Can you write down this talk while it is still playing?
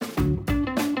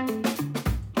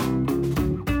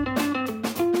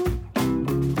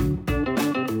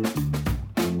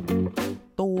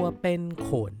เป็นข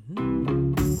น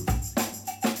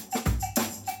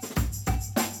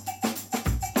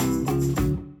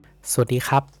สวัสดีค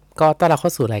รับก็ต้อนรับเข้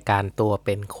าสู่รายการตัวเ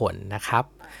ป็นขนนะครับ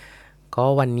ก็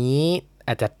วันนี้อ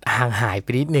าจจะห่างหายไป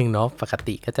นิดนึงเนาะปก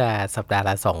ติก็จะสัปดาห์ล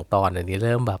ะ2 ตอนอันนี้เ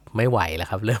ริ่มแบบไม่ไหวแล้ว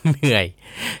ครับเริ่มเหนื่อย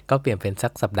ก็เปลี่ยนเป็นสั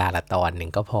กสัปดาห์ละตอนหนึ่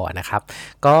งก็พอนะครับ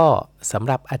ก็สำห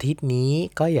รับอาทิตย์นี้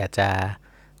ก็อยากจะ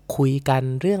คุยกัน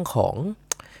เรื่องของ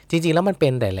จริงๆแล้วมันเป็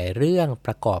นหลายๆเรื่องป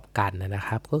ระกอบกันนะค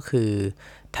รับก็คือ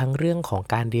ทั้งเรื่องของ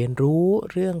การเรียนรู้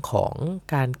เรื่องของ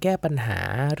การแก้ปัญหา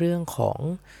เรื่องของ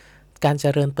การเจ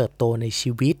ริญเติบโตใน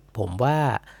ชีวิตผมว่า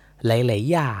หลาย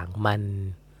ๆอย่าง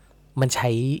มันใช้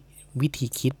วิธี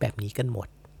คิดแบบนี้กันหมด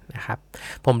นะครับ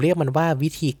ผมเรียกมันว่าวิ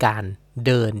ธีการเ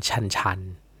ดินชัน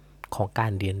ๆของกา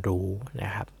รเรียนรู้น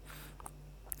ะครับ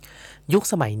ยุค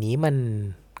สมัยนี้มัน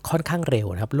ค่อนข้างเร็ว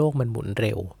นะครับโลกมันหมุนเ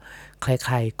ร็วใค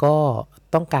รๆก็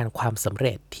ต้องการความสำเ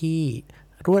ร็จที่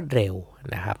รวดเร็ว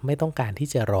นะครับไม่ต้องการที่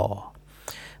จะรอ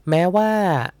แม้ว่า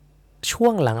ช่ว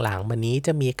งหลังๆมานี้จ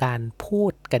ะมีการพู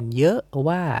ดกันเยอะ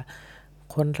ว่า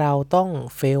คนเราต้อง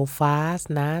fail fast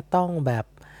นะต้องแบบ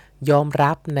ยอม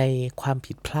รับในความ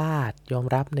ผิดพลาดยอม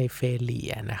รับใน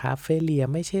failure นะครับ failure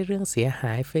ไม่ใช่เรื่องเสียห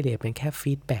าย failure เป็นแค่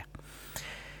feedback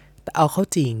แต่เอาเข้า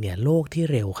จริงเนี่ยโลกที่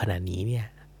เร็วขนาดนี้เนี่ย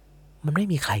มันไม่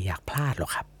มีใครอยากพลาดหรอ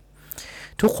กครับ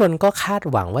ทุกคนก็คาด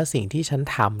หวังว่าสิ่งที่ฉัน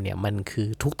ทำเนี่ยมันคือ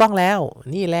ถูกต้องแล้ว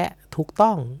นี่แหละถูกต้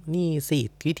องนี่สิ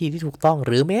วิธีที่ถูกต้องห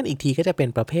รือแม้อีกทีก็จะเป็น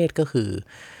ประเภทก็คือ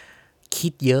คิ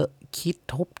ดเยอะคิด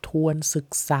ทบทวนศึก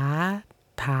ษา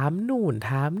ถามนู่น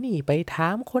ถามนี่ไปถา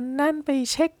มคนนั่นไป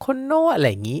เช็คคนโน้อะไร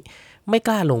อย่างนี้ไม่ก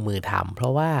ล้าลงมือทำเพรา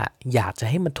ะว่าอยากจะ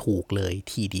ให้มันถูกเลย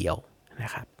ทีเดียวนะ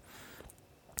ครับ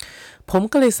ผม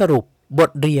ก็เลยสรุปบ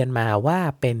ทเรียนมาว่า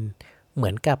เป็นเหมื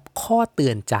อนกับข้อเตื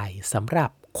อนใจสำหรับ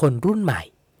คนรุ่นใหม่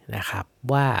นะครับ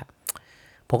ว่า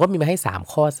ผมก็มีมาให้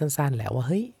3ข้อสั้นๆแล้วว่าเ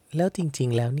ฮ้ยแล้วจริง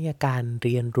ๆแล้วเนี่ยการเ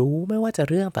รียนรู้ไม่ว่าจะ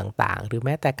เรื่องต่างๆหรือแ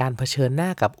ม้แต่การเผชิญหน้า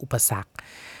กับอุปสรรค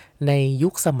ในยุ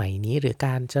คสมัยนี้หรือก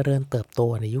ารเจริญเติบโต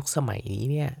ในยุคสมัยนี้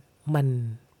เนี่ยมัน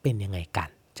เป็นยังไงกัน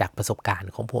จากประสบการ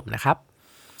ณ์ของผมนะครับ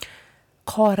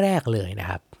ข้อแรกเลยนะ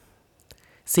ครับ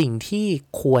สิ่งที่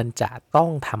ควรจะต้อ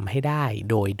งทำให้ได้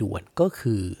โดยด่วนก็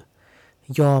คือ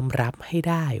ยอมรับให้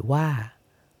ได้ว่า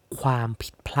ความผิ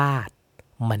ดพลาด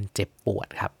มันเจ็บปวด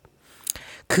ครับ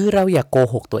คือเราอย่าโก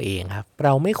หกตัวเองครับเร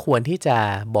าไม่ควรที่จะ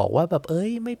บอกว่าแบบ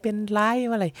ไม่เป็นไร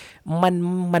อะไรมั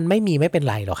นไม่เป็น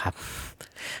ไรหรอกครับ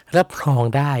รับรอง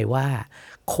ได้ว่า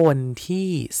คนที่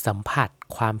สัมผัส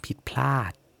ความผิดพลา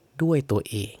ดด้วยตัว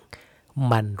เอง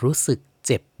มันรู้สึกเ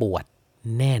จ็บปวด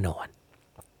แน่นอน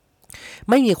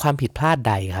ไม่มีความผิดพลาดใ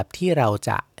ดครับที่เรา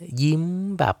จะยิ้ม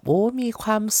แบบมีคว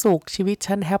ามสุขชีวิต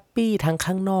ฉันแฮปปี้ทั้ง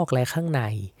ข้างนอกและข้างใน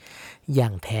อย่า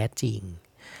งแท้จริง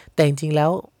แต่จริงๆแล้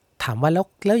วถามว่าแ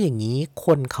ล้วอย่างนี้ค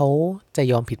นเขาจะ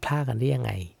ยอมผิดพลาดกันได้ยังไ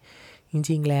งจ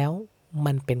ริงๆแล้ว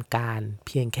มันเป็นการเ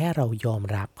พียงแค่เรายอม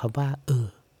รับครับว่า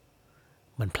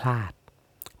มันพลาด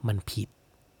มันผิด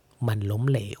มันล้ม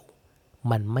เหลว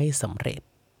มันไม่สำเร็จ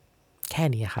แค่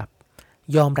นี้ครับ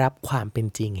ยอมรับความเป็น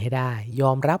จริงให้ได้ย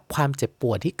อมรับความเจ็บป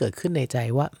วดที่เกิดขึ้นในใจ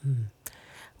ว่า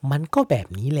มันก็แบบ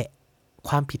นี้แหละค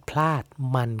วามผิดพลาด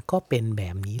มันก็เป็นแบ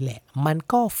บนี้แหละมัน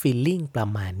ก็ feeling ประ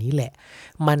มาณนี้แหละ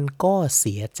มันก็เ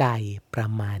สียใจประ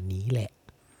มาณนี้แหละ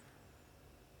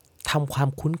ทำความ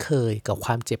คุ้นเคยกับค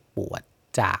วามเจ็บปวด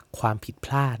จากความผิดพ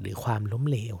ลาดหรือความล้ม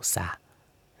เหลวซะ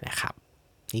นะครับ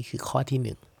นี่คือข้อที่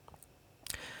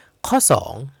1ข้อ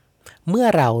2เมื่อ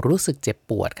เรารู้สึกเจ็บ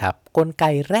ปวดครับกลไก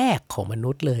แรกของมนุ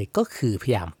ษย์เลยก็คือพ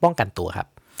ยายามป้องกันตัวครับ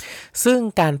ซึ่ง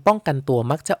การป้องกันตัว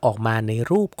มักจะออกมาใน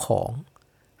รูปของ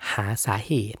หาสาเ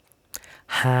หตุ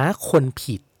หาคน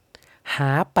ผิดห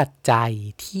าปัจจัย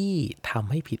ที่ทำ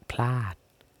ให้ผิดพลาด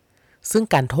ซึ่ง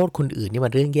การโทษคนอื่นนี่มั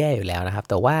นเรื่องแย่อยู่แล้วนะครับ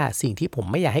แต่ว่าสิ่งที่ผม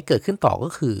ไม่อยากให้เกิดขึ้นต่อก็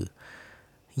คือ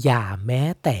อย่าแม้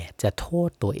แต่จะโทษ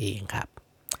ตัวเองครับ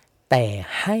แต่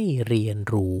ให้เรียน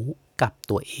รู้กับ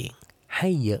ตัวเองให้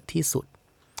เยอะที่สุด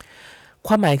ค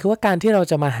วามหมายคือว่าการที่เรา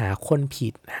จะมาหาคนผิ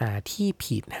ดหาที่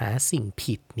ผิดหาสิ่ง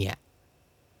ผิดเนี่ย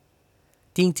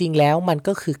จริงๆแล้วมัน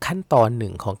ก็คือขั้นตอนห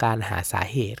นึ่งของการหาสา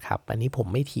เหตุครับอันนี้ผม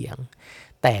ไม่เถียง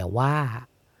แต่ว่า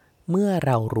เมื่อเ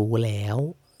รารู้แล้ว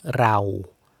เรา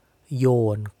โย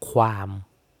นความ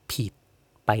ผิด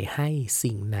ไปให้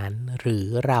สิ่งนั้นหรือ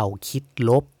เราคิด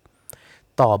ลบ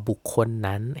ต่อบุคคล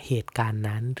นั้นเหตุการณ์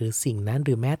นั้นหรือสิ่งนั้นห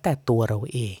รือแม้แต่ตัวเรา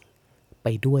เองไป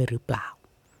ด้วยหรือเปล่า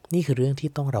นี่คือเรื่องที่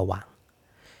ต้องระวัง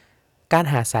การ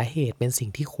หาสาเหตุเป็นสิ่ง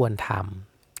ที่ควรท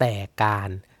ำแต่การ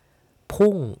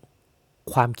พุ่ง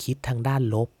ความคิดทางด้าน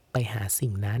ลบไปหาสิ่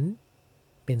งนั้น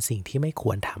เป็นสิ่งที่ไม่ค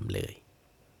วรทำเลย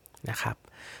นะครับ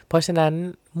เพราะฉะนั้น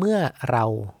เมื่อเรา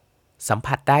สัม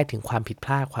ผัสได้ถึงความผิดพ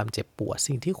ลาดความเจ็บปวด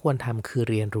สิ่งที่ควรทำคือ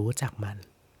เรียนรู้จากมัน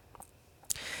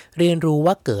เรียนรู้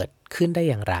ว่าเกิดขึ้นได้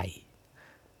อย่างไร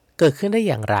เกิดขึ้นได้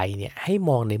อย่างไรเนี่ยให้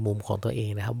มองในมุมของตัวเอง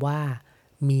นะครับว่า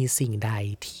มีสิ่งใด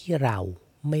ที่เรา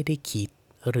ไม่ได้คิด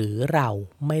หรือเรา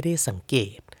ไม่ได้สังเก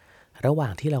ตระหว่า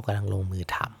งที่เรากำลังลงมือ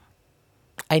ท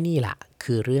ำไอ้นี่แหละ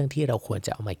คือเรื่องที่เราควรจ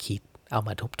ะเอามาคิดเอาม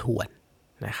าทบทวน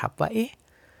นะครับว่า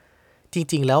จ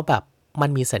ริงๆแล้วแบบมัน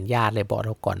มีสัญญาณอะไรบอกเ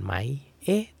ราก่อนไหม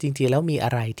จริงๆแล้วมีอ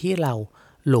ะไรที่เรา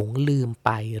หลงลืมไป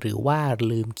หรือว่า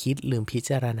ลืมคิดลืมพิ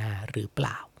จารณาหรือเป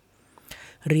ล่า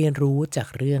เรียนรู้จาก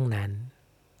เรื่องนั้น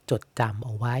จดจำเอ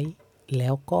าไว้แล้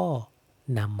วก็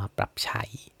นำมาปรับใช้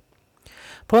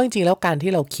เพราะจริงๆแล้วการ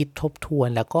ที่เราคิดทบทวน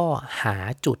แล้วก็หา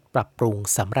จุดปรับปรุง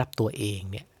สำหรับตัวเอง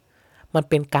เนี่ยมัน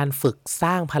เป็นการฝึกส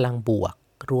ร้างพลังบวก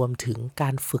รวมถึงกา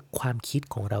รฝึกความคิด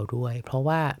ของเราด้วยเพราะ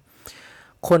ว่า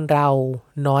คนเรา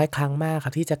น้อยครั้งมากค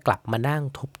รับที่จะกลับมานั่ง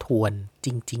ทบทวนจ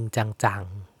ริงๆจัง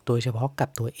ๆโดยเฉพาะกับ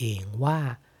ตัวเองว่า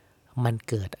มัน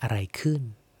เกิดอะไรขึ้น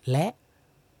และ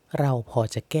เราพอ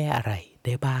จะแก้อะไรไ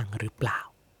ด้บ้างหรือเปล่า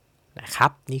นะครั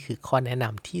บนี่คือข้อแนะน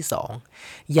ำที่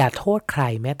2อย่าโทษใคร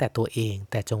แม้แต่ตัวเอง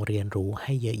แต่จงเรียนรู้ใ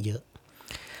ห้เยอะ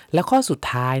ๆแล้วข้อสุด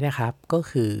ท้ายนะครับก็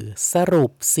คือสรุ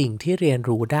ปสิ่งที่เรียน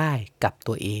รู้ได้กับ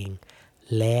ตัวเอง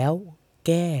แล้วแ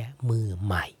ก้มือใ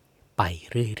หม่ไป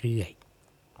เรื่อย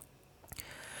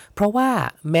ๆเพราะว่า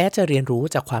แม้จะเรียนรู้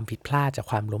จากความผิดพลาดจาก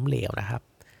ความล้มเหลวนะครับ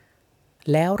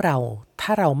แล้วถ้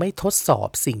าเราไม่ทดสอบ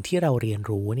สิ่งที่เราเรียน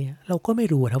รู้เนี่ยเราก็ไม่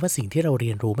รู้นะว่าสิ่งที่เราเรี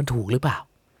ยนรู้มันถูกหรือเปล่า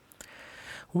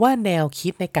ว่าแนวคิ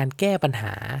ดในการแก้ปัญห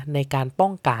าในการป้อ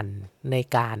งกันใน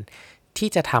การที่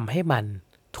จะทำให้มัน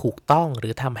ถูกต้องหรื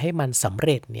อทำให้มันสำเ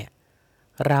ร็จเนี่ย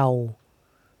เรา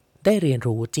ได้เรียน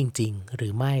รู้จริงๆหรื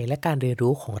อไม่และการเรียน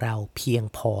รู้ของเราเพียง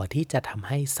พอที่จะทำใ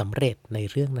ห้สำเร็จใน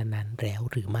เรื่องนั้นๆแล้ว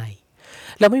หรือไม่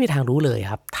เราไม่มีทางรู้เลย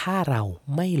ครับถ้าเรา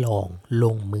ไม่ลองล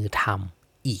งมือท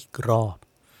ำอีกรอบ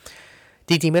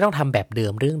จริงๆไม่ต้องทำแบบเดิ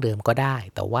มเรื่องเดิมก็ได้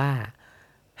แต่ว่า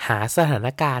หาสถาน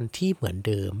การณ์ที่เหมือน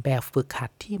เดิมแบบฝึกหั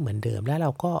ดที่เหมือนเดิมแล้วเร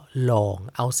าก็ลอง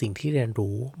เอาสิ่งที่เรียน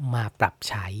รู้มาปรับ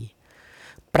ใช้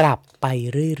ปรับไป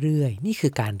เรื่อยๆนี่คื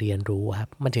อการเรียนรู้ครับ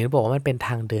มันถึงได้บอกว่ามันเป็นท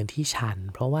างเดินที่ชัน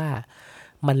เพราะว่า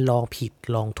มันลองผิด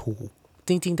ลองถูก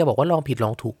จริงๆจะบอกว่าลองผิดล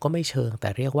องถูกก็ไม่เชิงแต่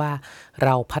เรียกว่าเร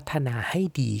าพัฒนาให้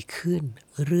ดีขึ้น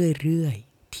เรื่อย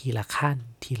ๆทีละขั้น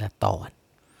ทีละตอน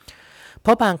เพร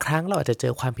าะบางครั้งเราอาจจะเจ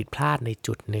อความผิดพลาดใน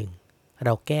จุดหนึ่งเร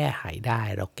าแก้ไขได้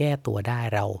เราแก้ตัวได้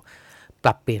เราป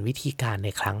รับเปลี่ยนวิธีการใน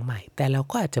ครั้งใหม่แต่เรา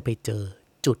ก็อาจจะไปเจอ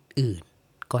จุดอื่น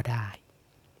ก็ได้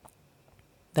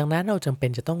ดังนั้นเราจำเป็น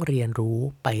จะต้องเรียนรู้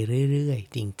ไปเรื่อย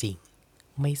ๆจริง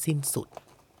ๆไม่สิ้นสุด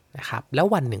นะครับแล้ว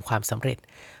วันหนึ่งความสำเร็จ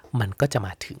มันก็จะม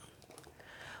าถึง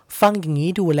ฟังอย่างนี้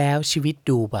ดูแล้วชีวิต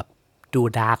ดู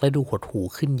ดาร์กและดูหดหู่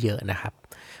ขึ้นเยอะนะครับ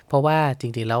เพราะว่าจ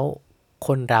ริงๆแล้วค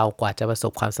นเรากว่าจะประส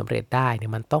บความสำเร็จได้เนี่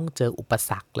ยมันต้องเจออุป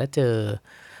สรรคและเจอ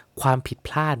ความผิดพ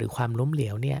ลาดหรือความล้มเหล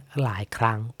วเนี่ยหลายค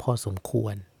รั้งพอสมคว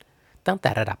รตั้งแต่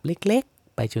ระดับเล็ก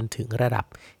ๆไปจนถึงระดับ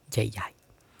ใหญ่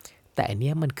ๆแต่อันเนี้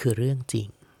ยมันคือเรื่องจริง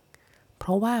เพร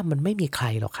าะว่ามันไม่มีใคร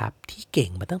หรอกครับที่เก่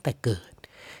งมาตั้งแต่เกิด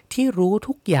ที่รู้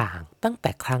ทุกอย่างตั้งแ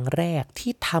ต่ครั้งแรก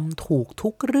ที่ทำถูกทุ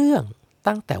กเรื่อง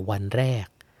ตั้งแต่วันแรก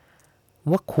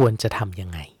ว่าควรจะทำยั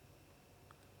งไง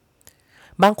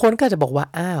บางคนก็จะบอกว่า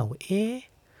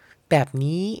แบบ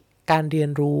นี้การเรีย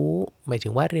นรู้หมายถึ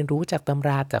งว่าเรียนรู้จากตำร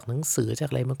าจากหนังสือจาก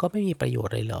อะไรมันก็ไม่มีประโยช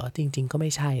น์เลยเหรอจริงๆก็ไ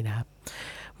ม่ใช่นะครับ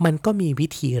มันก็มีวิ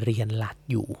ธีเรียนลัด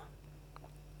อยู่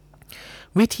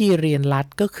วิธีเรียนลัด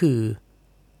ก็คือ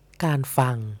การ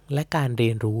ฟังและการเรี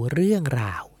ยนรู้เรื่องร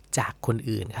าวจากคน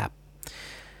อื่นครับ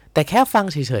แต่แค่ฟัง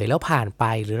เฉยๆแล้วผ่านไป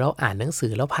หรือเราอ่านหนังสื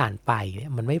อแล้วผ่านไปเนี่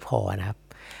ยมันไม่พอนะครับ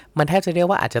มันแทบจะเรียก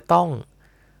ว่าอาจจะต้อง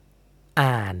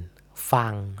อ่านฟั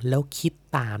งแล้วคิด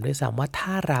ตามด้วยซ้ำว่าถ้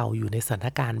าเราอยู่ในสถาน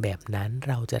การณ์แบบนั้น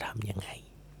เราจะทำยังไง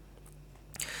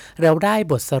เราได้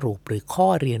บทสรุปหรือข้อ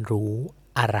เรียนรู้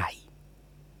อะไร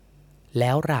แ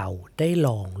ล้วเราได้ล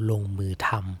องลงมือท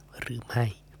ำหรือไม่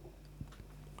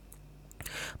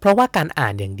เพราะว่าการอ่า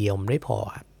นอย่างเดียวมันไม่พอ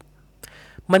ครับ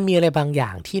มันมีอะไรบางอย่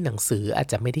างที่หนังสืออาจ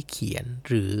จะไม่ได้เขียน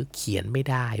หรือเขียนไม่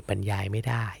ได้บรรยายไม่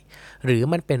ได้หรือ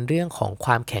มันเป็นเรื่องของค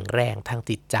วามแข็งแรงทาง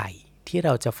จิตใจที่เร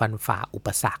าจะฟันฝ่าอุป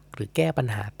สรรคหรือแก้ปัญ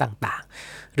หาต่าง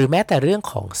ๆหรือแม้แต่เรื่อง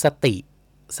ของสติ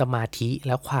สมาธิแ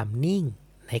ละความนิ่ง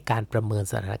ในการประเมิน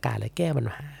สถานการณ์และแก้ปัญ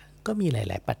หาก็มีห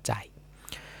ลายๆปัจจัย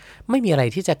ไม่มีอะไร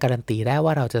ที่จะการันตีได้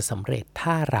ว่าเราจะสำเร็จ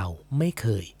ถ้าเราไม่เค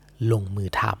ยลงมือ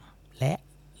ทำและ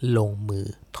ลงมือ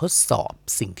ทดสอบ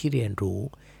สิ่งที่เรียนรู้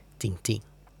จริง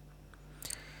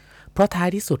ๆเพราะท้าย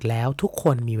ที่สุดแล้วทุกค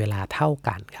นมีเวลาเท่า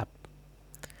กันครับ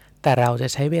แต่เราจะ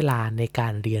ใช้เวลาในกา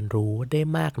รเรียนรู้ได้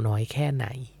มากน้อยแค่ไหน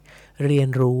เรียน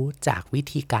รู้จากวิ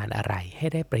ธีการอะไรให้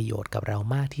ได้ประโยชน์กับเรา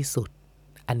มากที่สุด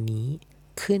อันนี้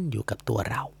ขึ้นอยู่กับตัว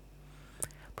เรา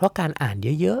เพราะการอ่าน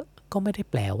เยอะ ก็ไม่ได้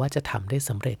แปลว่าจะทำได้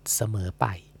สำเร็จเสมอไป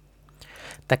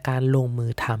แต่การลงมื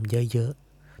อทำเยอะ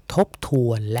ๆทบทว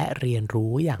นและเรียน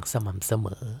รู้อย่างสม่ำเสม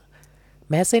อ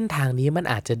แม้เส้นทางนี้มัน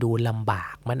อาจจะดูลำบา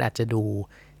กมันอาจจะดู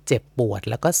เจ็บปวด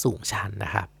แล้วก็สูงชันน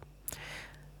ะครับ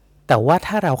แต่ว่า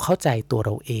ถ้าเราเข้าใจตัวเ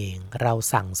ราเองเรา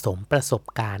สั่งสมประสบ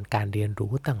การณ์การเรียน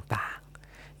รู้ต่าง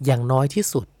ๆอย่างน้อยที่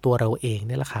สุดตัวเราเองเ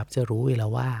นี่ยแหละครับจะรู้แล้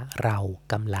วว่าเรา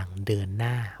กำลังเดินห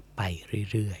น้าไป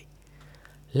เรื่อย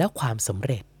ๆแล้วความสำเ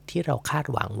ร็จที่เราคาด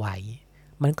หวังไว้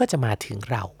มันก็จะมาถึง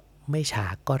เราไม่ช้า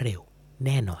ก็เร็วแ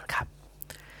น่นอนครับ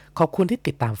ขอบคุณที่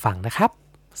ติดตามฟังนะครับ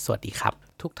สวัสดีครับ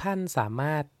ทุกท่านสาม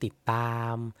ารถติดตา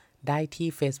มได้ที่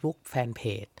Facebook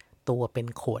Fanpage ตัวเป็น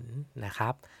ขนนะค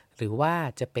รับหรือว่า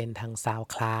จะเป็นทาง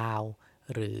SoundCloud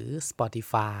หรือ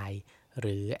Spotify ห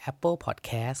รือ Apple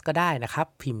Podcast ก็ได้นะครับ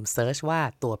พิมพ์เซิร์ชว่า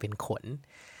ตัวเป็นขน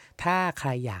ถ้าใคร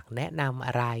อยากแนะนำอ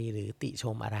ะไรหรือติช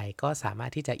มอะไรก็สามาร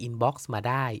ถที่จะ inbox มา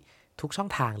ได้ทุกช่อง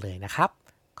ทางเลยนะครับ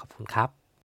ขอบคุณครับ